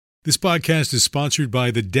This podcast is sponsored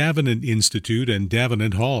by the Davenant Institute and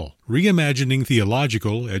Davenant Hall, reimagining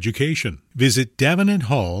theological education. Visit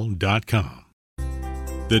davenanthall.com.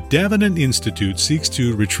 The Davenant Institute seeks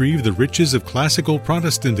to retrieve the riches of classical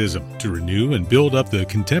Protestantism to renew and build up the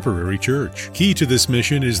contemporary church. Key to this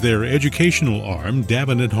mission is their educational arm,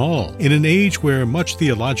 Davenant Hall. In an age where much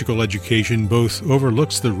theological education both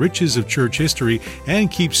overlooks the riches of church history and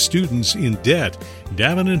keeps students in debt,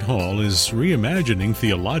 Davenant Hall is reimagining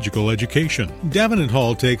theological education. Davenant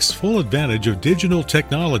Hall takes full advantage of digital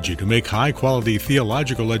technology to make high-quality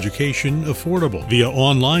theological education affordable via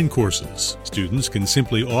online courses. Students can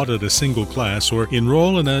simply audit a single class or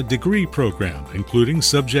enroll in a degree program, including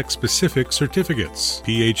subject-specific certificates,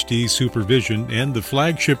 PhD supervision, and the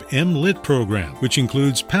flagship MLit program, which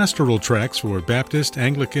includes pastoral tracks for Baptist,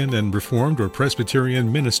 Anglican, and Reformed or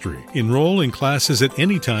Presbyterian ministry. Enroll in classes at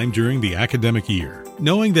any time during the academic year.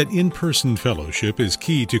 Knowing that in-person fellowship is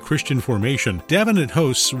key to Christian formation, Davenant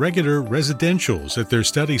hosts regular residentials at their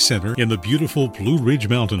study center in the beautiful Blue Ridge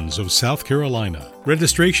Mountains of South Carolina.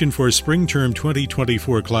 Registration for spring term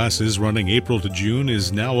 2024 classes running April to June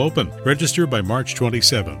is now open. Register by March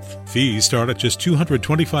 27th. Fees start at just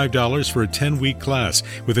 $225 for a 10-week class,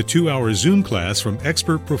 with a 2-hour Zoom class from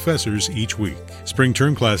expert professors each week. Spring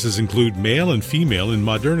term classes include Male and Female in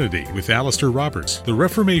Modernity with Alistair Roberts, The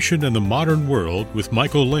Reformation and the Modern World with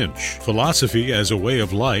Michael Lynch, Philosophy as a Way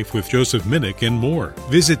of Life with Joseph Minnick, and more.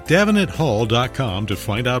 Visit davenanthall.com to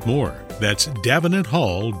find out more. That's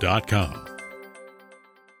davenanthall.com.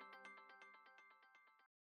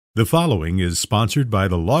 The following is sponsored by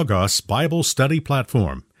the Logos Bible Study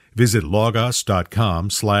Platform. Visit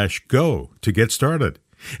logos.com/go to get started,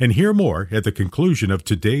 and hear more at the conclusion of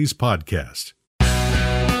today's podcast.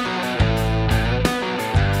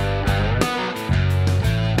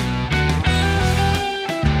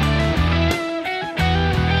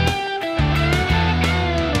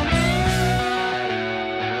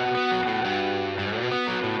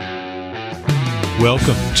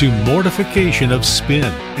 Welcome to Mortification of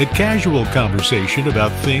Spin, a casual conversation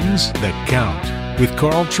about things that count, with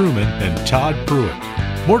Carl Trueman and Todd Pruitt.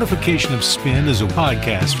 Mortification of Spin is a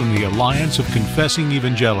podcast from the Alliance of Confessing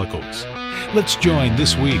Evangelicals. Let's join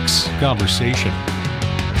this week's conversation.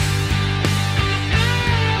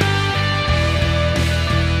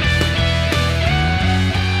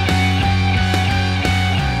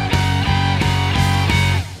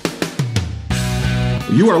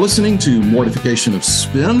 You are listening to Mortification of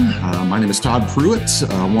Spin. My name is Todd Pruitt,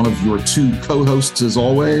 one of your two co-hosts as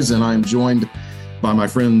always, and I'm joined by my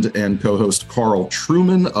friend and co-host Carl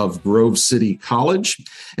Trueman of Grove City College.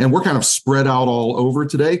 And we're kind of spread out all over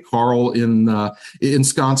today. Carl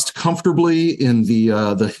ensconced comfortably in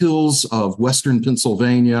the hills of Western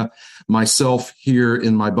Pennsylvania, myself here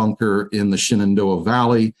in my bunker in the Shenandoah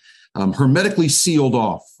Valley. Hermetically sealed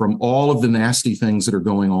off from all of the nasty things that are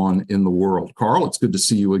going on in the world. Carl, it's good to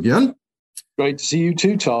see you again. Great to see you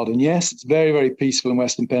too, Todd. And yes, it's very, very peaceful in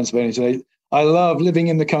Western Pennsylvania today. I love living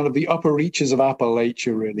in the kind of the upper reaches of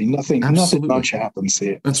Appalachia, really. Nothing much happens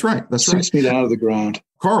here. That's right. Suits me down to the ground.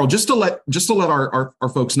 Carl, just to let our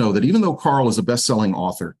folks know that even though Carl is a best-selling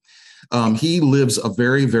author, he lives a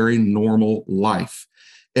very, very normal life.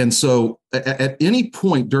 And so at any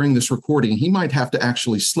point during this recording, he might have to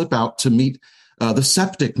actually slip out to meet the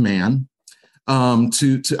septic man. That's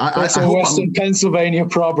a Western Pennsylvania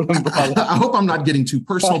problem, brother. I hope I'm not getting too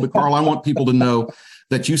personal, but Carl, I want people to know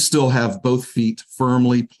that you still have both feet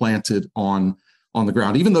firmly planted on the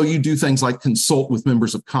ground. Even though you do things like consult with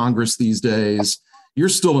members of Congress these days, you're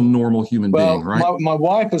still a normal human being, right? My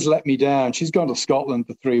wife has let me down. She's gone to Scotland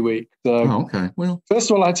for 3 weeks. So okay. Well, first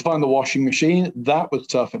of all, I had to find the washing machine. That was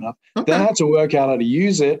tough enough. Okay. Then I had to work out how to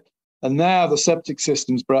use it. And now the septic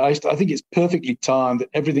system's broke. I think it's perfectly timed that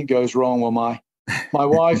everything goes wrong while my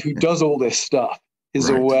wife, who does all this stuff, is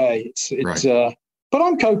away. It's right. But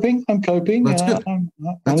I'm coping. That's good. I'm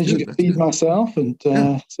managing to feed myself. And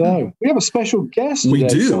so we have a special guest today. We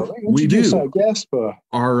do. We do. Our guest for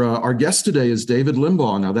our guest today is David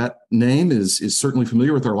Limbaugh. Now, that name is certainly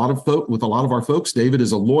familiar with a lot of our folks. David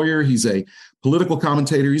is a lawyer. He's a political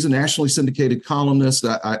commentator. He's a nationally syndicated columnist.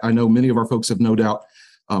 I know many of our folks have no doubt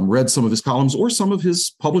read some of his columns or some of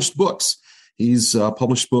his published books. He's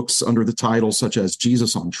published books under the titles such as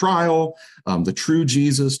Jesus on Trial, The True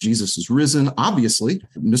Jesus, Jesus is Risen. Obviously,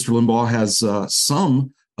 Mr. Limbaugh has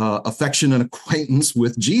some affection and acquaintance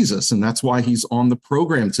with Jesus, and that's why he's on the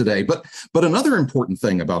program today. But another important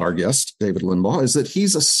thing about our guest, David Limbaugh, is that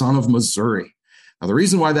he's a son of Missouri. Now, the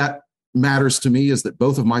reason why that matters to me is that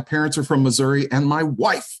both of my parents are from Missouri, and my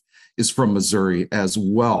wife is from Missouri as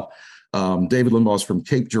well. David Limbaugh is from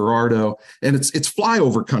Cape Girardeau, and it's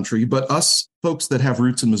flyover country. But us folks that have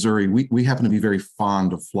roots in Missouri, we happen to be very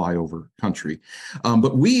fond of flyover country.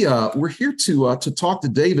 But we're here to talk to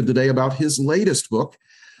David today about his latest book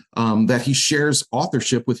that he shares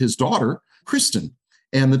authorship with his daughter, Christen.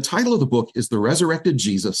 And the title of the book is The Resurrected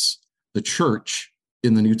Jesus, the Church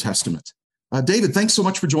in the New Testament. David, thanks so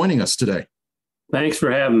much for joining us today. Thanks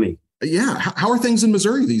for having me. Yeah. How are things in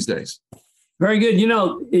Missouri these days? Very good. You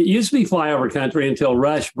know, it used to be flyover country until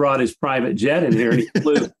Rush brought his private jet in here and he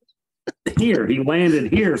flew here. He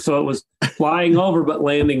landed here. So it was flying over, but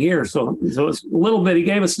landing here. So it's a little bit, he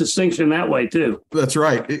gave us distinction that way too. That's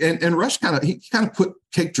right. And Rush kind of put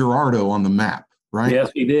Cape Girardeau on the map, right?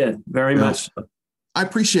 Yes, he did. Very much so. I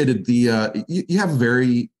appreciated you have a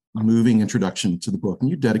very moving introduction to the book, and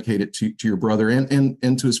you dedicate it to your brother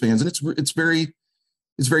and to his fans. And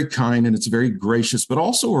it's very kind and it's very gracious, but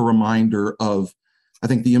also a reminder of, I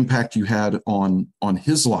think, the impact you had on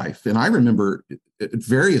his life. And I remember at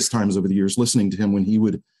various times over the years listening to him when he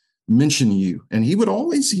would mention you, and he would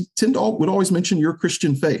always mention your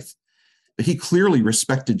Christian faith. He clearly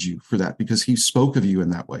respected you for that because he spoke of you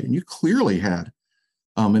in that way, and you clearly had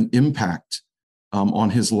an impact on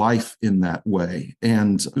his life in that way.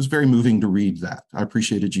 And it was very moving to read that. I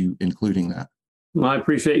appreciated you including that. Well, I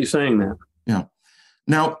appreciate you saying that. Yeah.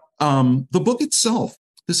 Now, the book itself,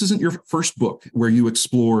 this isn't your first book where you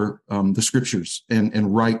explore the scriptures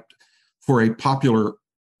and write for a popular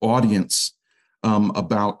audience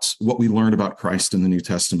about what we learned about Christ in the New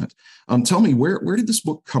Testament. Tell me, where did this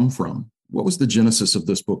book come from? What was the genesis of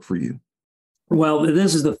this book for you? Well,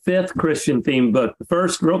 this is the fifth Christian-themed book.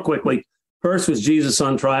 First was Jesus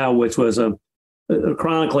on Trial, which was a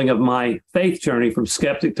chronicling of my faith journey from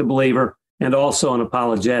skeptic to believer, and also an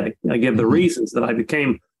apologetic. I give the reasons that I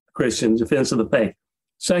became a Christian, defense of the faith.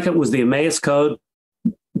 Second was the Emmaus Code,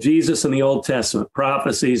 Jesus in the Old Testament,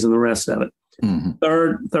 prophecies and the rest of it. Mm-hmm.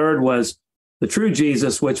 Third was the True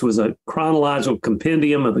Jesus, which was a chronological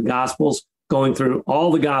compendium of the Gospels, going through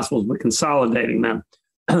all the Gospels, but consolidating them,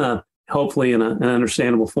 hopefully in an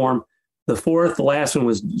understandable form. The last one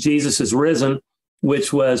was Jesus is Risen,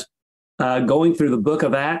 which was going through the book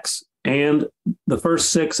of Acts and the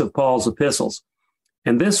first 6 of Paul's epistles.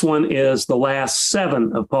 And this one is the last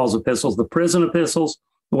 7 of Paul's epistles, the prison epistles,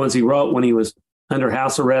 the ones he wrote when he was under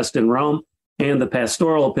house arrest in Rome, and the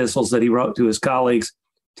pastoral epistles that he wrote to his colleagues,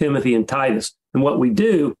 Timothy and Titus. And what we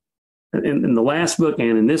do in the last book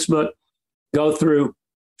and in this book, go through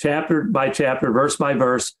chapter by chapter, verse by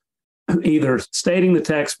verse, either stating the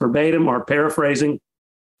text verbatim or paraphrasing,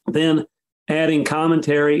 then adding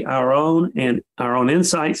commentary, our own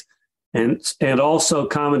insights, and also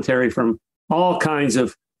commentary from all kinds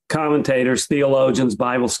of commentators, theologians,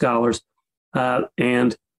 Bible scholars.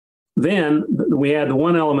 And then we add the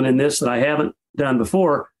one element in this that I haven't done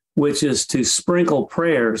before, which is to sprinkle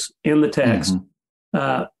prayers in the text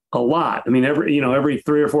a lot. I mean, every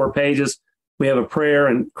 3 or 4 pages, we have a prayer,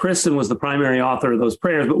 and Christen was the primary author of those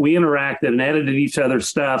prayers, but we interacted and edited each other's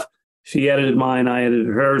stuff. She edited mine, I edited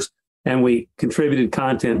hers, and we contributed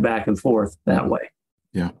content back and forth that way.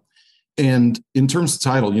 Yeah. And in terms of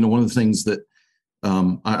title, one of the things that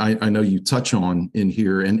I know you touch on in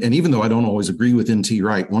here, and even though I don't always agree with N.T.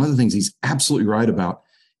 Wright, one of the things he's absolutely right about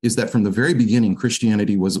is that from the very beginning,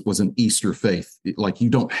 Christianity was an Easter faith. Like,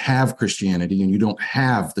 you don't have Christianity and you don't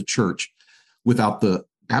have the church without the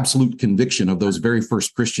absolute conviction of those very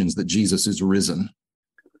first Christians that Jesus is risen.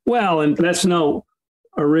 Well, and that's no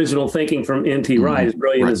original thinking from N.T. Wright, as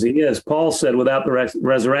brilliant as he is. Paul said, without the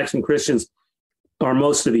resurrection, Christians are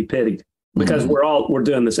most to be pitied, because we're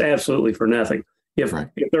doing this absolutely for nothing. If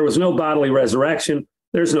there was no bodily resurrection,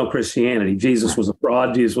 there's no Christianity. Jesus was a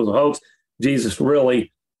fraud. Jesus was a hoax. Jesus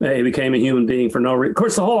really became a human being for no reason. Of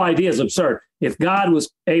course, the whole idea is absurd. If God was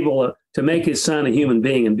able to make his son a human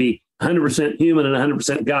being and be 100% human and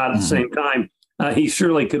 100% God at the same time, he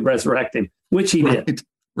surely could resurrect him, which he did.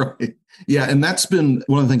 Right. Yeah. And that's been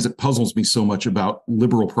one of the things that puzzles me so much about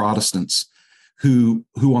liberal Protestants who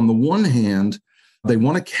on the one hand, they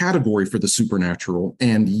want a category for the supernatural.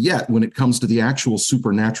 And yet when it comes to the actual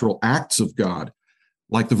supernatural acts of God,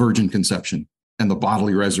 like the virgin conception and the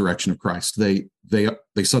bodily resurrection of Christ, they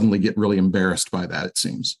suddenly get really embarrassed by that, it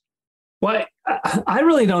seems. Well, I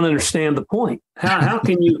really don't understand the point. How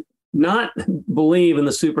can you not believe in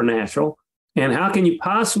the supernatural, and how can you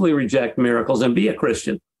possibly reject miracles and be a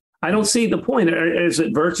Christian? I don't see the point. Is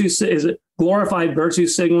it virtue? Is it glorified virtue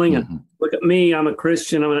signaling? And look at me, I'm a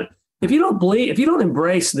Christian. If you don't believe, if you don't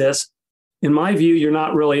embrace this, in my view, you're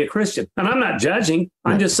not really a Christian. And I'm not judging.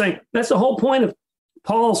 I'm just saying that's the whole point of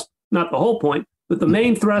Paul's, not the whole point, but the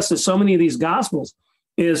main thrust of so many of these Gospels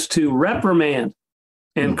is to reprimand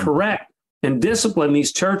and correct and discipline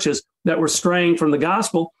these churches that were straying from the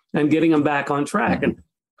gospel and getting them back on track and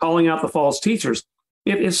calling out the false teachers.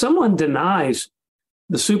 If someone denies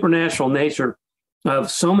the supernatural nature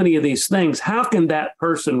of so many of these things, how can that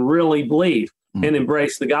person really believe and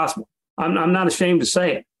embrace the gospel? I'm not ashamed to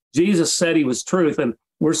say it. Jesus said he was truth, and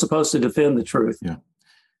we're supposed to defend the truth. Yeah.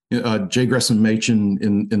 J. Gresham Machen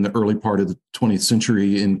in the early part of the 20th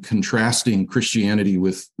century, in contrasting Christianity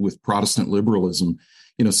with Protestant liberalism,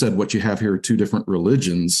 said what you have here are two different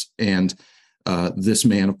religions. And this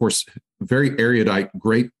man, of course, very erudite,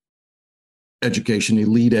 great education,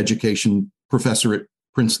 elite education, professor at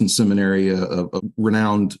Princeton Seminary, a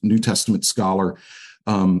renowned New Testament scholar,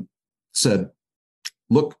 said,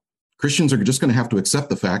 look, Christians are just going to have to accept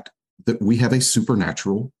the fact that we have a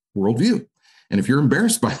supernatural worldview. And if you're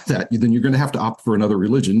embarrassed by that, then you're going to have to opt for another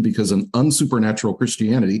religion, because an unsupernatural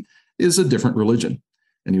Christianity is a different religion.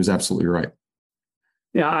 And he was absolutely right.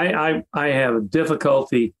 Yeah, I have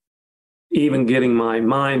difficulty even getting my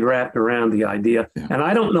mind wrapped around the idea. Yeah. And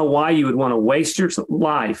I don't know why you would want to waste your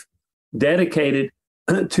life dedicated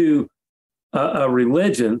to a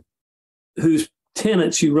religion whose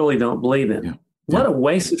tenets you really don't believe in. Yeah. What a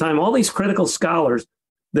waste of time. All these critical scholars,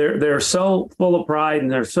 they're so full of pride,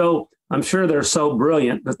 and I'm sure they're so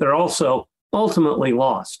brilliant, but they're also ultimately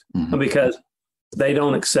lost because they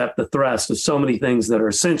don't accept the thrust of so many things that are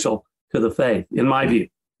essential to the faith, in my view.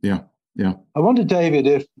 Yeah. Yeah. I wonder,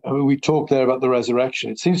 David, we talked there about the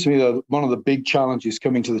resurrection. It seems to me that one of the big challenges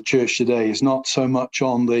coming to the church today is not so much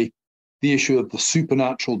on the issue of the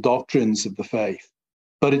supernatural doctrines of the faith,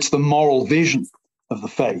 but it's the moral vision of the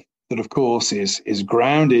faith that, of course, is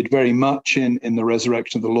grounded very much in the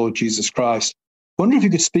resurrection of the Lord Jesus Christ. I wonder if you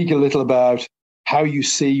could speak a little about how you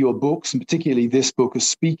see your books, and particularly this book, as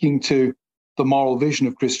speaking to the moral vision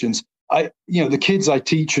of Christians. The kids I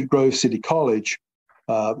teach at Grove City College,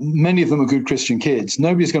 many of them are good Christian kids.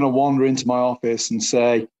 Nobody's going to wander into my office and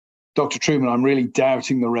say, Dr. Truman, I'm really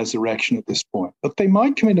doubting the resurrection at this point. But they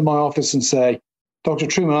might come into my office and say, Dr.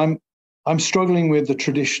 Truman, I'm struggling with the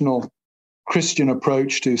traditional Christian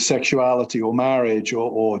approach to sexuality or marriage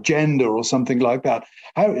or gender or something like that.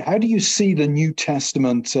 How do you see the New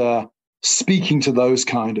Testament speaking to those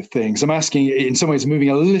kind of things? I'm asking, in some ways, moving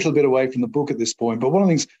a little bit away from the book at this point, but one of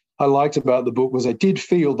the things I liked about the book was I did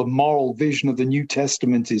feel the moral vision of the New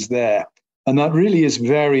Testament is there. And that really is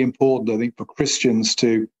very important, I think, for Christians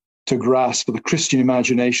to grasp, for the Christian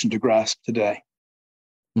imagination to grasp today.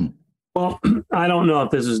 Well, I don't know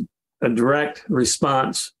if this is a direct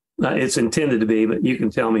response. It's intended to be, but you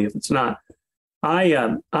can tell me if it's not.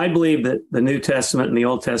 I believe that the New Testament and the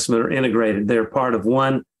Old Testament are integrated. They're part of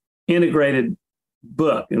one integrated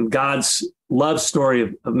book and God's love story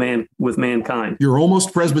of man with mankind. You're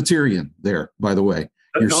almost Presbyterian there, by the way.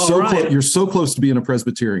 You're you're so close to being a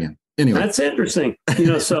Presbyterian. Anyway, that's interesting.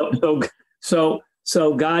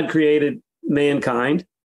 So God created mankind,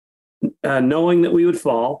 knowing that we would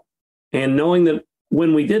fall, and knowing that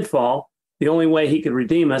when we did fall, the only way he could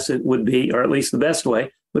redeem us, it would be, or at least the best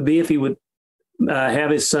way, would be if he would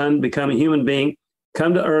have his son become a human being,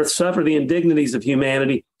 come to earth, suffer the indignities of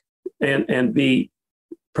humanity, and be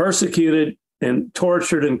persecuted and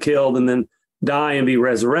tortured and killed, and then die and be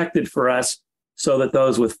resurrected for us, so that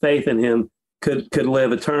those with faith in him could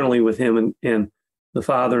live eternally with him and the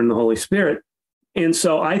Father and the Holy Spirit. And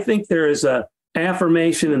so I think there is a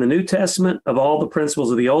affirmation in the New Testament of all the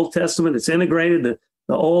principles of the Old Testament. It's integrated.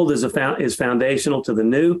 The Old is foundational to the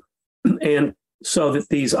New. And so that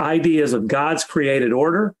these ideas of God's created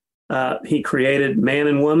order, he created man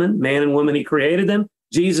and woman, he created them.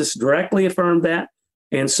 Jesus directly affirmed that.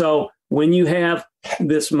 And so when you have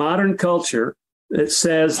this modern culture that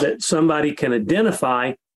says that somebody can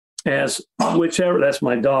identify as whichever, that's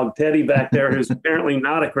my dog Teddy back there, who's apparently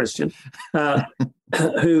not a Christian,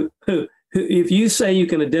 who if you say you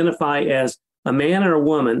can identify as a man or a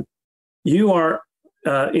woman, you are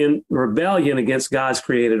in rebellion against God's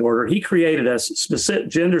created order. He created us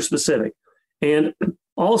gender specific. And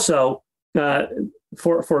also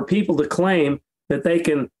for people to claim that they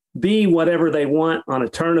can be whatever they want on a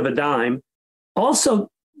turn of a dime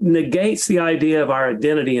also negates the idea of our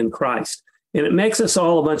identity in Christ. And it makes us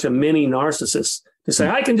all a bunch of mini narcissists to say,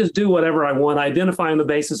 I can just do whatever I want. I identify on the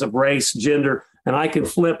basis of race, gender, and I can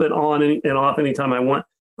flip it on and off anytime I want.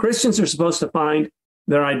 Christians are supposed to find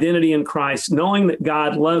their identity in Christ, knowing that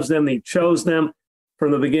God loves them. He chose them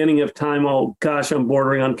from the beginning of time. Oh, gosh, I'm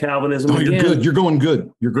bordering on Calvinism. You're good. You're going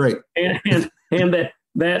good. You're great. And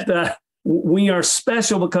that we are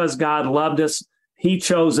special because God loved us. He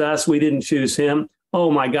chose us. We didn't choose him.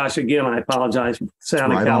 Oh, my gosh. Again, I apologize for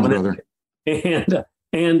sounding Calvinist.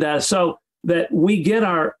 And so that we get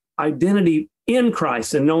our identity in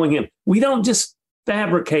Christ and knowing him. We don't just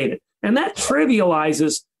fabricate it. And that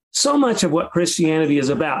trivializes so much of what Christianity is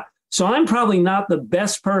about. So I'm probably not the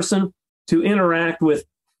best person to interact with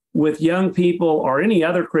young people or any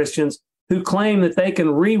other Christians who claim that they can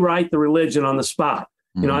rewrite the religion on the spot.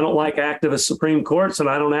 Mm-hmm. I don't like activist Supreme Courts, and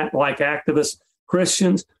I don't like activist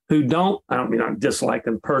Christians who don't. I dislike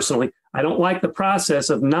them personally. I don't like the process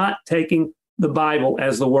of not taking the Bible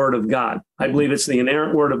as the Word of God. I believe it's the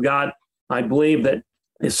inerrant Word of God. I believe that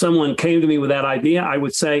if someone came to me with that idea, I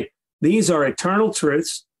would say, these are eternal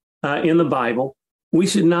truths in the Bible. We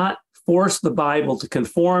should not force the Bible to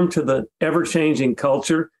conform to the ever-changing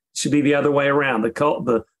culture. It should be the other way around.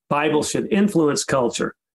 The Bible should influence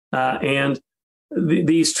culture.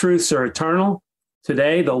 These truths are eternal.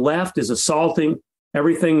 Today, the left is assaulting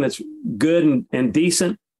everything that's good and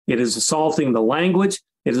decent. It is assaulting the language.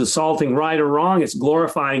 It is assaulting right or wrong. It's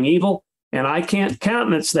glorifying evil. And I can't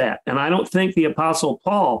countenance that. And I don't think the Apostle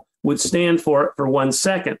Paul would stand for it for 1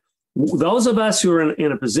 second. Those of us who are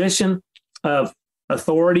in a position of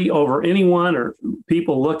authority over anyone, or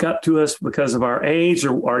people look up to us because of our age,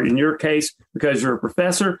 or in your case, because you're a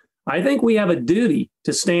professor, I think we have a duty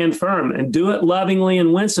to stand firm and do it lovingly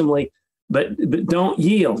and winsomely, but don't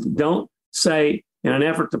yield. Don't say, in an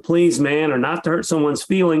effort to please man or not to hurt someone's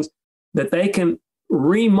feelings, that they can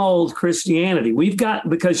remold Christianity.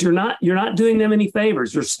 Because you're not doing them any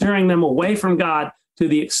favors. You're steering them away from God to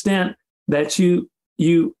the extent that you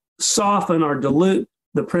soften or dilute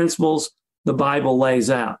the principles the Bible lays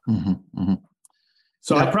out. Mm-hmm, mm-hmm.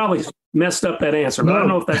 So yeah. I probably messed up that answer, but I don't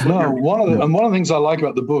know if that's one of the things I like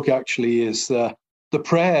about the book actually is the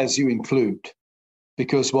prayers you include,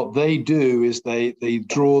 because what they do is they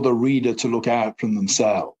draw the reader to look out from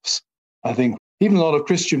themselves. I think even a lot of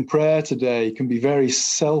Christian prayer today can be very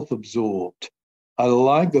self-absorbed. I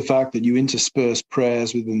like the fact that you intersperse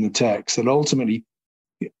prayers within the text that ultimately,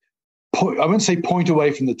 I wouldn't say point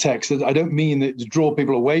away from the text. I don't mean that to draw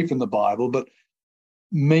people away from the Bible, but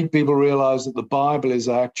make people realize that the Bible is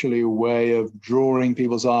actually a way of drawing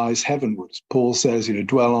people's eyes heavenwards. Paul says,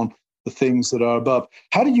 dwell on the things that are above.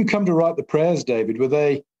 How did you come to write the prayers, David? Were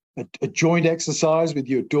they a joint exercise with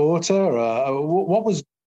your daughter?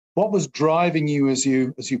 What was driving you as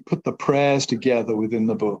you put the prayers together within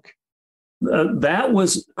the book? That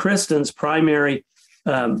was Christen's primary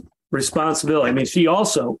responsibility. I mean, she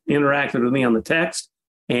also interacted with me on the text,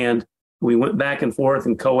 and we went back and forth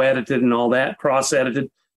and co-edited and all that, cross-edited.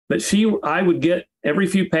 But I would get every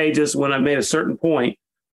few pages when I made a certain point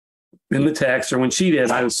in the text, or when she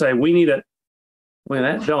did, I would say, we need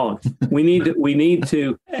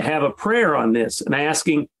to have a prayer on this, and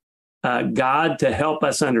asking God to help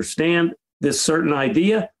us understand this certain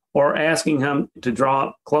idea, or asking him to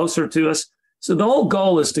draw closer to us. So the whole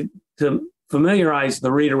goal is to familiarize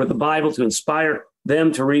the reader with the Bible, to inspire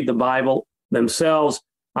them to read the Bible themselves.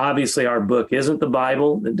 Obviously, our book isn't the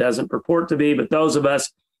Bible. It doesn't purport to be, but those of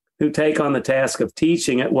us who take on the task of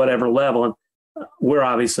teaching at whatever level, and we're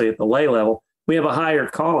obviously at the lay level, we have a higher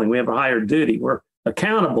calling. We have a higher duty. We're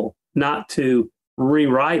accountable not to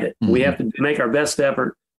rewrite it. Mm-hmm. We have to make our best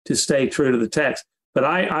effort to stay true to the text. But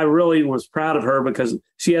I really was proud of her because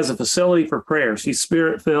she has a facility for prayer. She's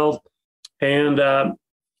spirit-filled, and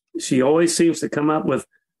she always seems to come up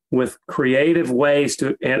with creative ways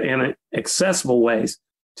and accessible ways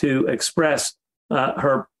to express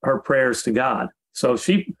her prayers to God. So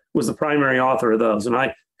she was the primary author of those, and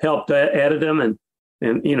I helped edit them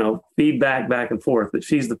and feedback back and forth. But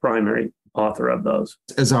she's the primary author of those.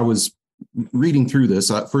 As I was reading through this,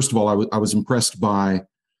 first of all, I was impressed by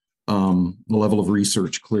the level of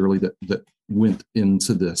research clearly that went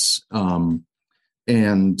into this.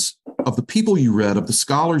 And of the people you read, of the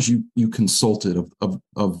scholars you consulted, of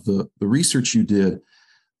the research you did,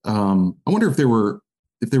 I wonder if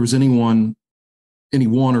there was any one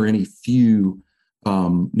or any few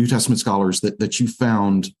New Testament scholars that you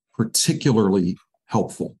found particularly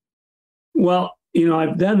helpful. Well,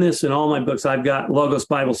 I've done this in all my books. I've got Logos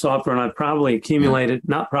Bible software, and I've probably accumulated,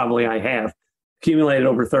 I have accumulated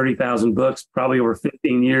over 30,000 books, probably over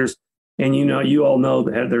 15 years. And you all know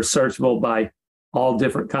that they're searchable by all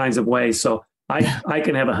different kinds of ways. So I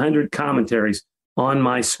can have 100 commentaries on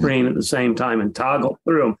my screen at the same time and toggle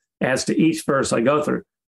through them as to each verse I go through.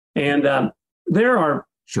 And there are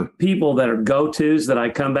people that are go-tos that I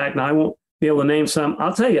come back, and I won't be able to name some.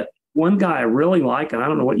 I'll tell you, one guy I really like, and I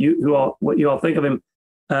don't know what you all think of him,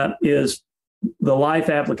 is the Life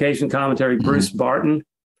Application Commentary, Bruce Barton.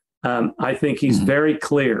 I think he's very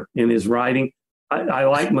clear in his writing. I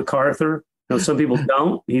like MacArthur. Some people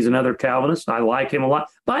don't. He's another Calvinist. I like him a lot.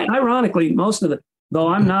 But ironically, most of though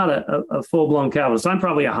I'm not a full-blown Calvinist. I'm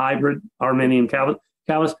probably a hybrid Arminian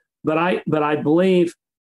Calvinist, but I believe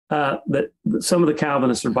that some of the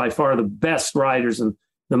Calvinists are by far the best writers and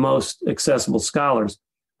the most accessible scholars.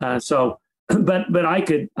 But I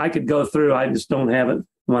could go through. I just don't have it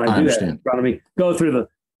when I do that in front of me. Go through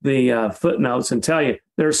the footnotes and tell you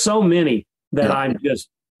there's so many that I'm just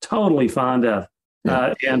totally fond of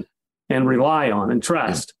and rely on and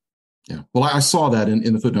trust. Yeah. Well, I saw that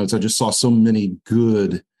in the footnotes. I just saw so many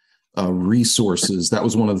good resources. That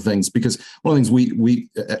was one of the things, because one of the things we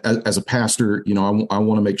as a pastor, I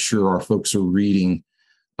want to make sure our folks are reading,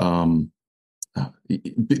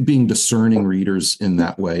 being discerning readers in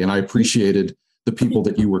that way. And I appreciated the people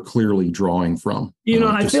that you were clearly drawing from.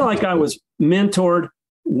 I feel like I was mentored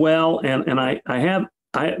well, and I have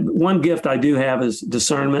one gift I do have is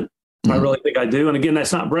discernment. I really think I do. And again,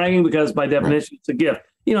 that's not bragging, because by definition, it's a gift.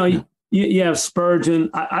 You have Spurgeon.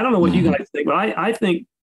 I don't know what you guys think, but I think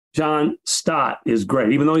John Stott is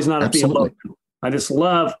great, even though he's not a theologian. I just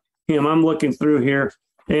love him. I'm looking through here,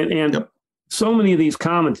 and so many of these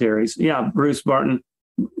commentaries. Yeah, Bruce Barton,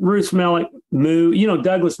 Bruce Mellick, Moo.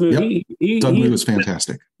 Douglas Moo. Doug Moo is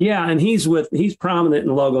fantastic. Yeah, and he's prominent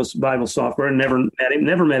in Logos Bible Software. And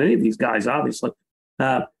never met any of these guys, obviously.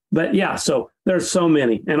 But yeah, so there's so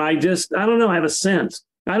many, and I don't know. I have a sense.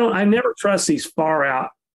 I never trust these far out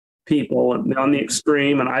people on the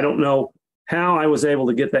extreme, and I don't know how I was able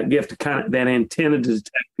to get that gift, to kind of that antenna to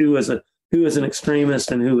detect who is an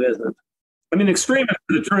extremist and who isn't. I mean, extremist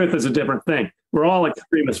for the truth is a different thing. We're all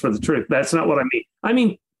extremists for the truth. That's not what I mean. I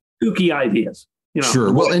mean, kooky ideas.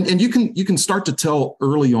 Sure. Well, and you can start to tell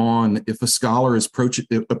early on if a scholar is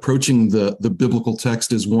approaching the biblical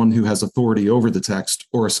text as one who has authority over the text,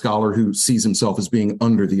 or a scholar who sees himself as being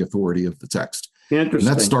under the authority of the text. Interesting.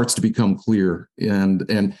 And that starts to become clear. And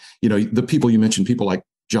the people you mentioned, people like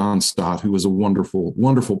John Stott, who was a wonderful,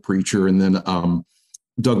 wonderful preacher, and then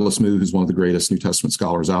Douglas Moo, who's one of the greatest New Testament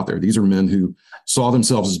scholars out there. These are men who saw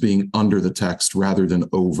themselves as being under the text rather than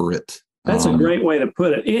over it. That's a great way to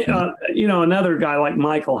put it. Another guy like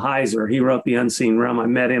Michael Heiser, he wrote The Unseen Realm. I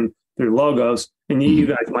met him through Logos, and you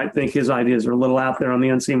guys might think his ideas are a little out there on the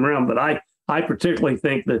unseen realm, but I particularly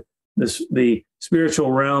think that the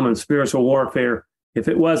spiritual realm and spiritual warfare, if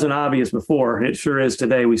it wasn't obvious before, and it sure is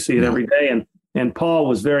today, we see it every day. And Paul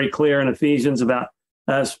was very clear in Ephesians about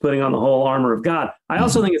us putting on the whole armor of God. I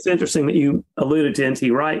also think it's interesting that you alluded to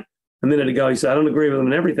N.T. Wright a minute ago. He said, I don't agree with him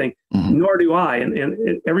in everything, nor do I.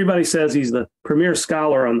 And everybody says he's the premier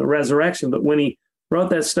scholar on the resurrection, but when he wrote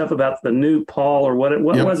that stuff about the new Paul, or what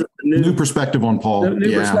was it? The new perspective on Paul. The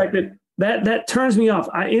new perspective. That turns me off.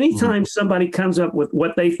 Anytime somebody comes up with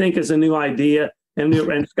what they think is a new idea,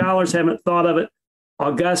 and scholars haven't thought of it,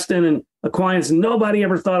 Augustine and Aquinas, nobody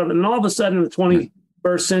ever thought of it, and all of a sudden in the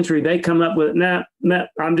 21st century they come up with it. Nah,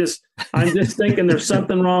 I'm just thinking there's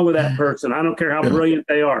something wrong with that person. I don't care how brilliant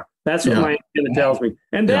they are. That's what my antenna tells me,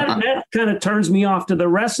 and that kind of turns me off to the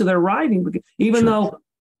rest of their writing, even though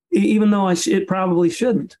it probably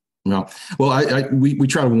shouldn't. No. Well, we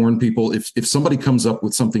try to warn people, if somebody comes up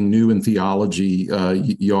with something new in theology,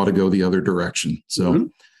 you ought to go the other direction. So,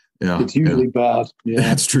 it's usually bad. Yeah,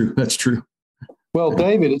 that's true. That's true. Well,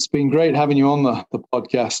 David, it's been great having you on the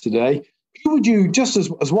podcast today. Who would you, just as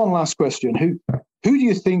one last question, who do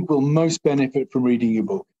you think will most benefit from reading your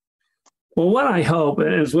book? Well, what I hope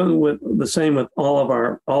is with the same with all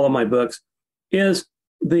of my books, is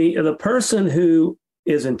the person who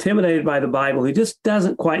is intimidated by the Bible, who just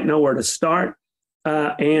doesn't quite know where to start,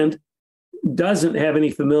 and doesn't have any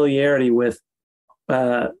familiarity with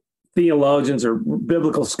theologians or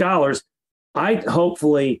biblical scholars.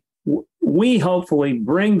 We hopefully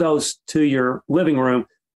bring those to your living room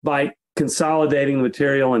by consolidating the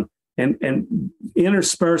material and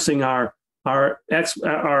interspersing our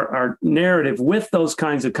narrative with those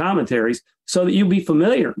kinds of commentaries, so that you'll be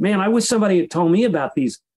familiar. Man, I wish somebody had told me about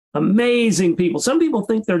these amazing people. Some people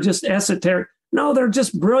think they're just esoteric. No, they're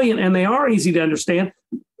just brilliant, and they are easy to understand,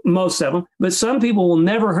 most of them, but some people will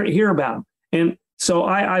never hear about them. And so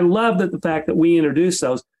I love the fact that we introduce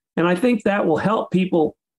those, and I think that will help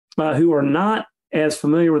people who are not as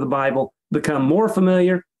familiar with the Bible become more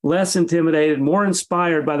familiar, less intimidated, more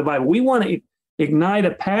inspired by the Bible. We want to ignite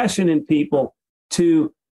a passion in people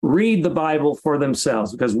to read the Bible for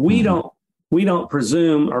themselves, because we don't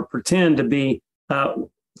presume or pretend to be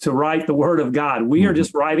to write the Word of God. We are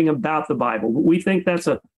just writing about the Bible. We think that's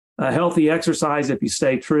a healthy exercise if you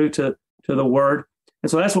stay true to the Word. And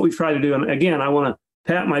so that's what we try to do. And again, I want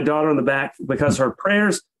to pat my daughter on the back, because her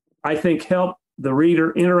prayers, I think, help the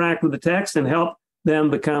reader interact with the text and help them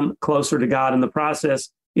become closer to God in the process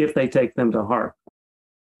if they take them to heart.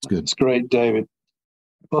 Good. It's great, David.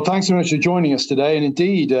 Well, thanks so much for joining us today. And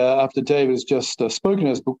indeed, after David has just spoken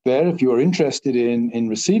his book there, if you are interested in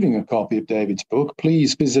receiving a copy of David's book,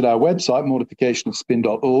 please visit our website,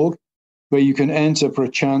 mortificationofspin.org, where you can enter for a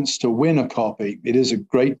chance to win a copy. It is a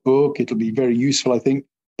great book. It'll be very useful, I think,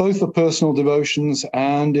 both for personal devotions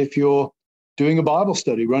and if you're doing a Bible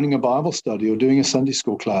study, running a Bible study, or doing a Sunday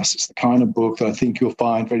school class. It's the kind of book that I think you'll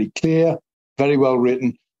find very clear, very well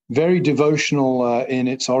written, very devotional in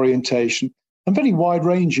its orientation, and very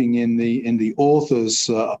wide-ranging in the authors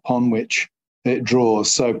upon which it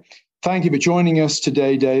draws. So thank you for joining us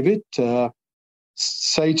today, David.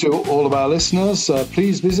 Say to all of our listeners,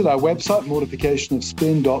 please visit our website,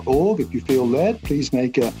 mortificationofspin.org. If you feel led, please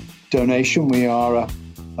make a donation. We are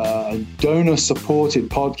a donor-supported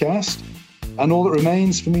podcast. And all that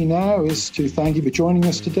remains for me now is to thank you for joining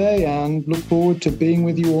us today and look forward to being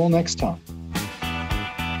with you all next time.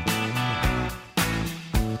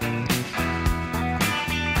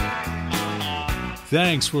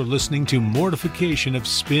 Thanks for listening to Mortification of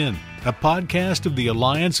Spin, a podcast of the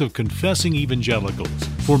Alliance of Confessing Evangelicals.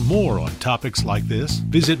 For more on topics like this,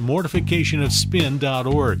 visit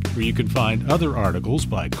mortificationofspin.org, where you can find other articles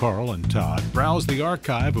by Carl and Todd, browse the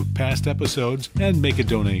archive of past episodes, and make a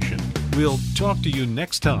donation. We'll talk to you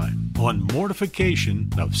next time on Mortification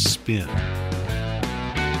of Spin.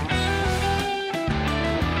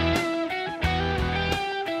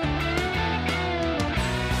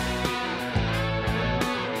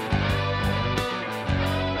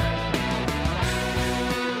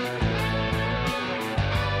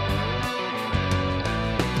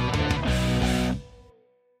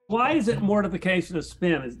 Why is it mortification of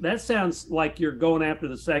spin? That sounds like you're going after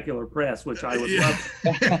the secular press, which I would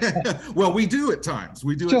love. Well, we do at times.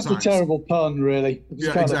 Just a terrible pun, really.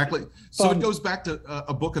 Yeah, exactly. So it goes back to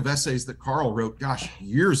a book of essays that Carl wrote,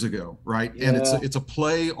 years ago, right? Yeah. And it's a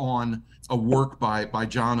play on a work by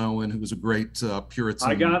John Owen, who was a great Puritan.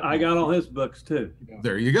 I got all his books too.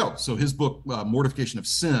 There you go. So his book, Mortification of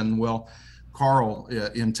Sin. Well, Carl,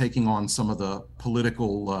 in taking on some of the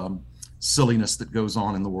political silliness that goes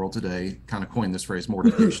on in the world today, kind of coined this phrase,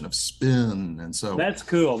 mortification of spin. And so that's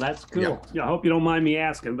cool. Yeah, I hope you don't mind me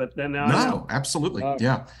asking, but then now I know. Absolutely.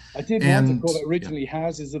 Yeah. I did want to call it originally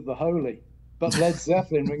Houses of the Holy, but Led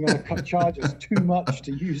Zeppelin were going to charge us too much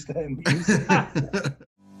to use their music.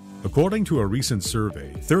 According to a recent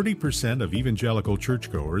survey, 30% of evangelical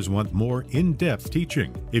churchgoers want more in-depth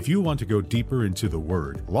teaching. If you want to go deeper into the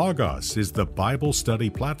Word, Logos is the Bible study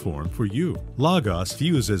platform for you. Logos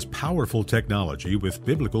fuses powerful technology with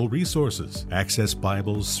biblical resources. Access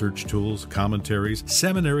Bibles, search tools, commentaries,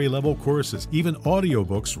 seminary-level courses, even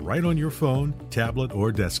audiobooks right on your phone, tablet,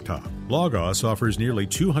 or desktop. Logos offers nearly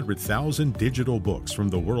 200,000 digital books from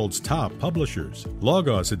the world's top publishers.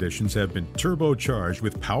 Logos editions have been turbocharged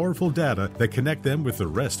with powerful data that connect them with the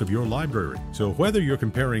rest of your library. So whether you're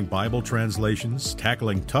comparing Bible translations,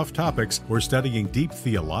 tackling tough topics, or studying deep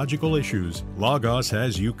theological issues, Logos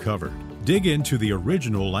has you covered. Dig into the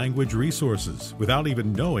original language resources without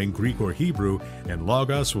even knowing Greek or Hebrew, and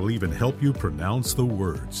Logos will even help you pronounce the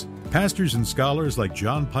words. Pastors and scholars like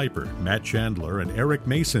John Piper, Matt Chandler, and Eric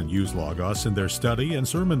Mason use Logos in their study and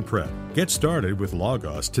sermon prep. Get started with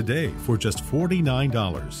Logos today for just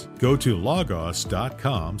 $49. Go to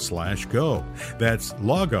logos.com/go. That's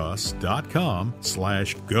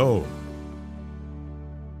logos.com/go.